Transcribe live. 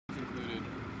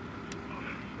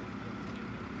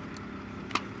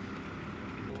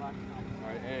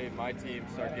Alright, hey, my team,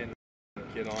 start getting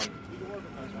kid on.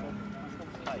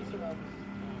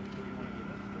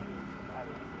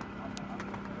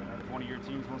 One of your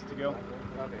teams wants to go?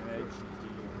 Okay.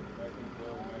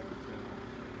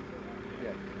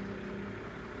 Yeah.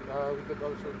 We could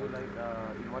also do like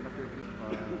in one of your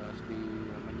teams as the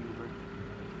maneuver.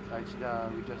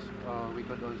 We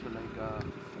could also like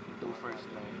do first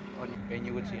and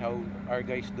you would see how our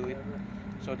guys do it,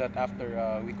 so that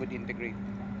after we could integrate.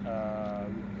 We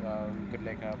could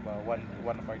like have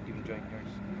one of our team join yours.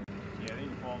 Yeah, they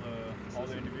can all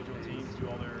the individual teams do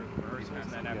all their rehearsals,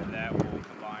 and then after that we'll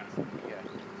combine. Yeah.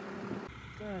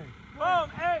 Boom!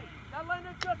 Hey! That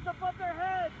landed just above their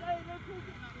heads! Hey, they're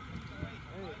taking...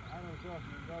 Hey, I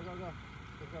don't know.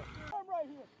 Go. I'm right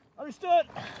here. Understood!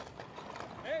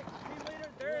 Hey, team leader,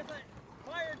 there is a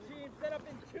fire team set up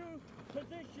in 2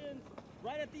 positions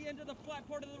right at the end of the flat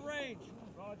part of the range.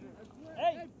 Roger.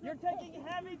 Hey, you're taking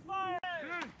heavy fire!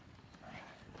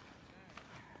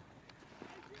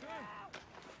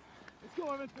 Let's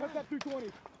go, Evans. Cut that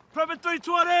 320. Private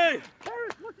 320!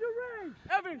 Harris, what's your range?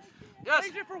 Evans! Yes!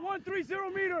 Range it for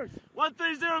 130 meters!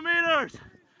 130 meters!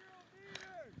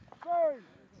 Burn!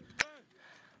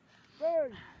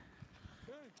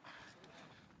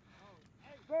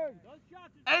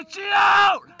 HE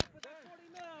out!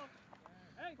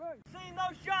 Hey, seeing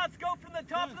those shots go from the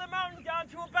top of the mountain down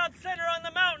to about center on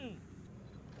the mountain.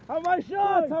 How my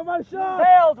shots?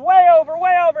 Sailed way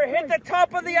over, hit the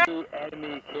top of the...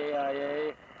 Enemy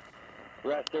KIA,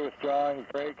 rest are withdrawing,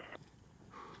 break.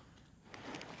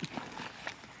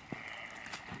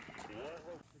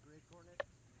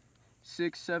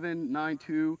 Six, 7, 9,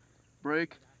 2,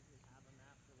 break.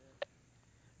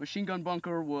 Machine gun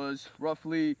bunker was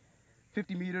roughly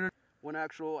 50 meters. One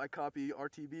actual, I copy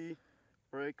RTB,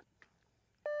 break.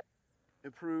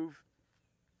 Improve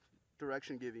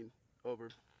direction giving, over.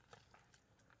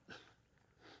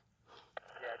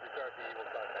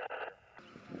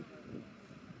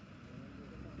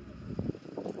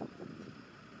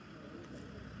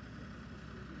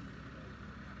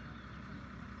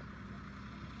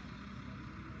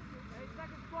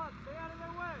 Stay out of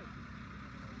their way!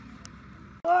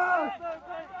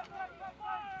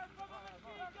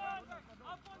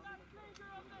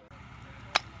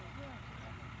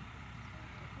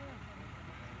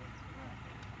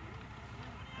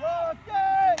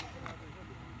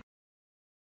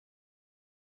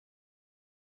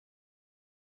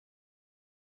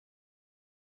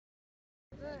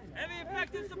 Heavy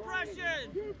effective suppression!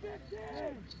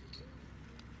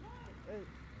 Hey,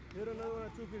 hit another one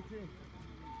at 215.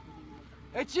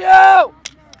 It's you!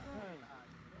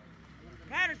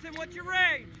 Patterson, what's your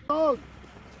range? Oh.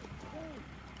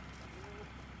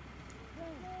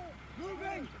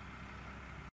 Moving!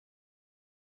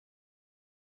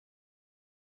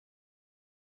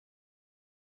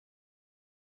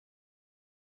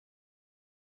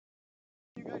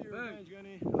 You got your range,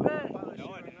 Gunny. Bang! No,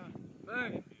 I did not.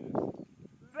 Bang!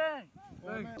 Bang!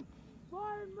 Bang!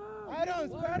 Fire and move!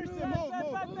 Adams, Patterson, move!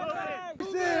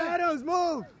 Adams,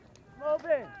 move! Move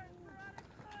in!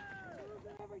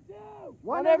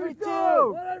 One every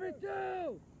two!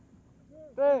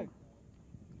 Bang!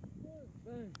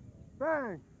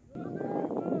 Bang!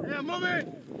 Yeah, move it!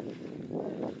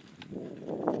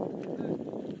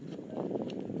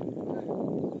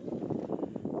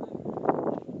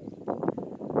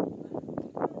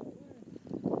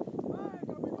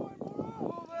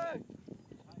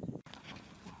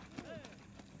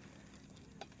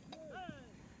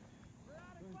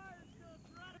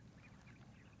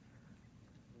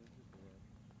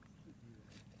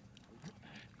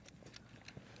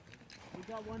 We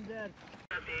got one dead.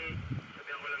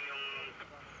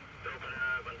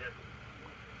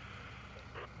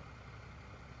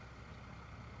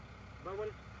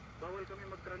 Bawal kami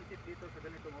mag-transit dito sa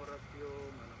ganitong oras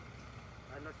yung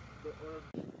alas doon.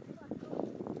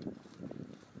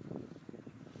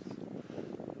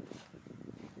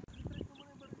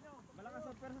 Malakas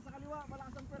ang persa sa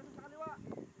kaliwa!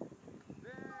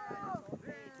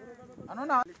 Ano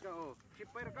na?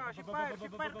 Shipfire ka!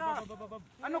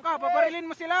 Ano ka? Babarilin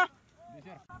mo sila? Hindi,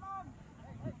 sir.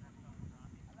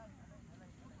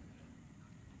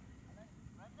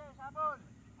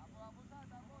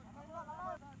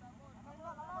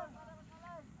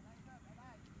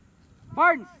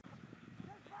 Barnes!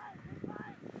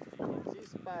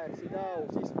 Ceasefire, sigaw!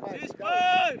 Ceasefire!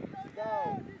 Ceasefire!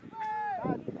 Sigaw!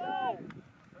 Sigaw!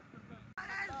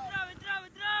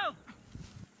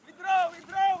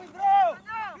 Withdraw!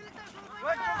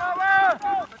 Huwag tumawa!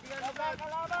 Kalaban!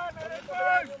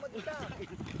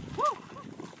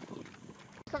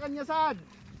 Sa kanya, Sad!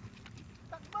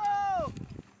 Takbo!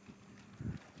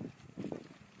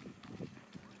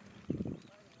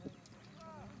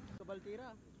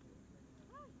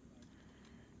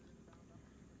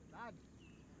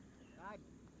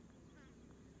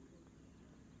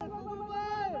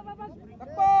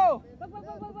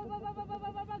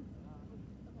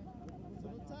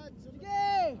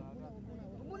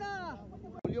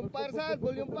 Sad,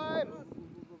 volume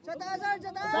 5. Sa taas, sir,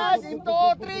 sa taas! Sad,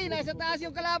 M203, nasa taas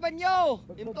yung kalaban nyo.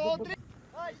 M203.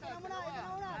 Hoy, ito na muna,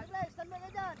 Replay, stand by ka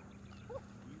dyan!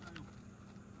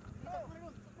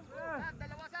 Sad,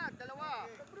 dalawa sad, dalawa.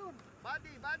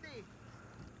 Body, body.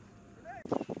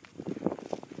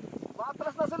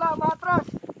 Matras na sila, matras.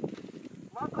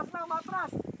 Matras na,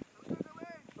 matras.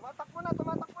 Tumatakbo na,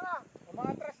 tumatakbo na.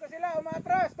 Umatras na sila,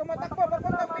 umatras! Tumatakbo,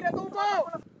 papuntang Pinatubo!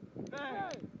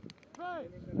 Bang! Bang!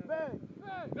 Bang!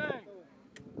 Bang!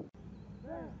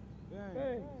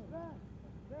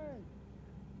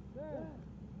 Bang!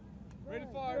 Ready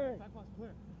to fire.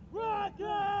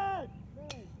 Rocket!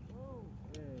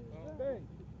 Bang!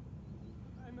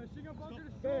 Hey, machine gun bunker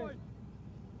destroyed.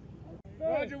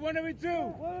 Roger, 172!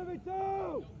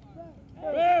 172!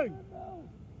 Bang!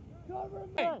 Cover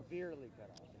me! Severely cut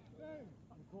off.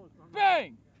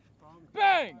 Bang!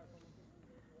 Bang!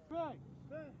 Bang!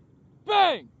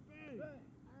 Bang!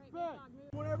 Bang!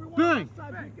 Whatever you want,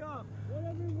 side pick up.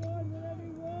 Whatever you want, whatever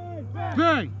you want. Bang!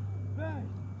 Bang! Bang!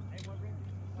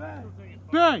 Bang!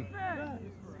 Bang!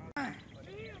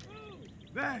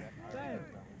 Bang!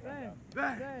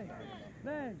 Bang! Bang!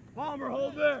 Bang! Palmer,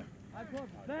 hold there.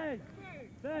 Bang!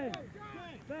 Bang!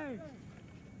 Bang!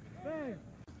 Bang!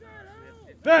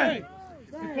 Bang!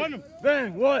 Bang! Bang!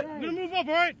 What? I'm gonna move up,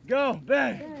 all right? Go!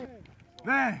 Bang!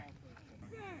 Bang!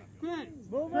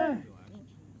 Move it!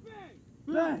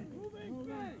 Bang!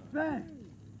 Bang!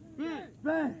 Bang!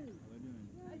 Bang!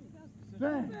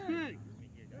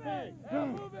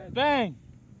 Bang!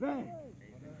 Bang!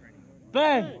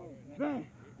 Bang! Bang!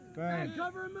 Bang!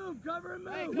 Cover and move! Cover and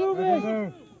move! Move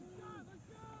it!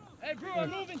 Hey, bro, I'm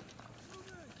moving.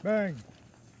 Bang!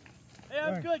 Hey,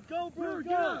 I'm good. Go, bro.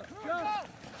 Go! Go!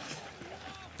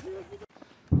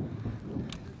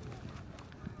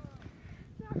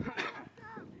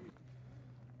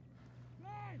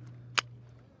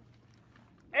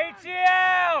 HE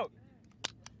out!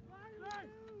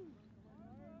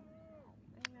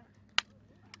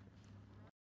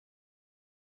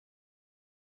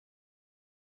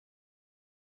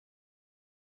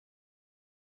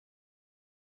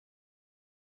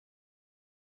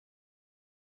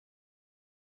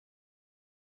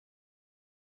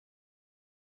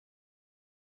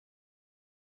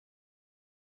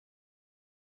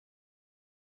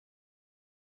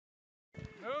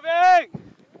 Moving!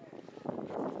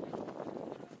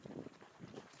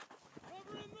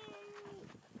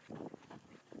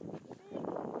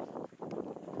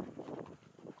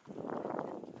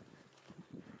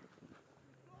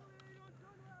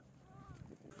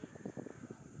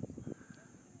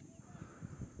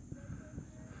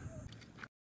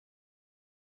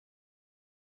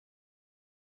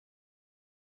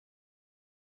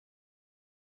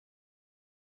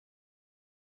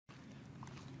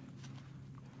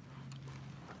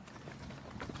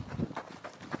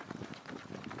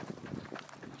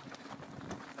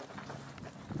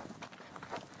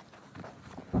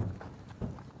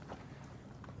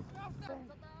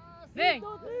 Bang!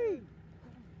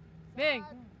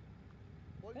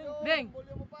 Bang! Bang!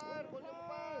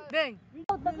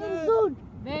 Bang!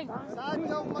 Bang! Saan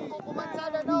yung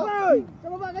magkukumansada, no? Sa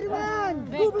baba ka naman!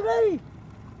 Bang! Bang!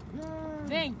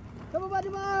 Bang! Sa baba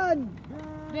naman!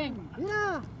 Bang! Yan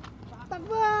na!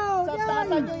 Takbo! Sa Yan!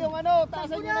 taasan nyo yung ano,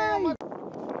 taasan nyo na yung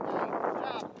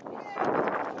Drop.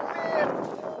 Upir!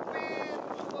 Upir!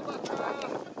 Baba ka!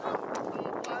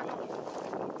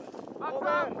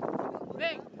 Over!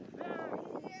 Bang!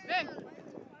 Bang!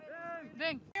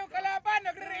 Bang! Yung kalaban,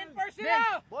 nagre-reinforce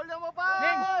sila! Bolya mo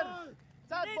par!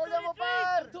 Sad, bolya mo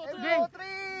par! M203!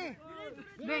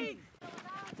 Bang!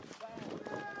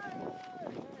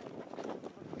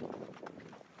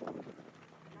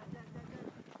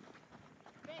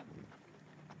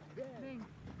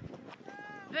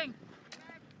 Bang!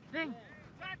 Bang!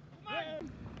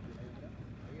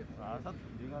 Sasat,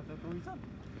 hindi nga ito tuwisan.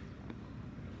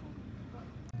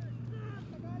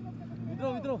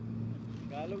 Withdraw, withdraw.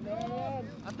 Galog na yan.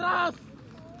 Atras!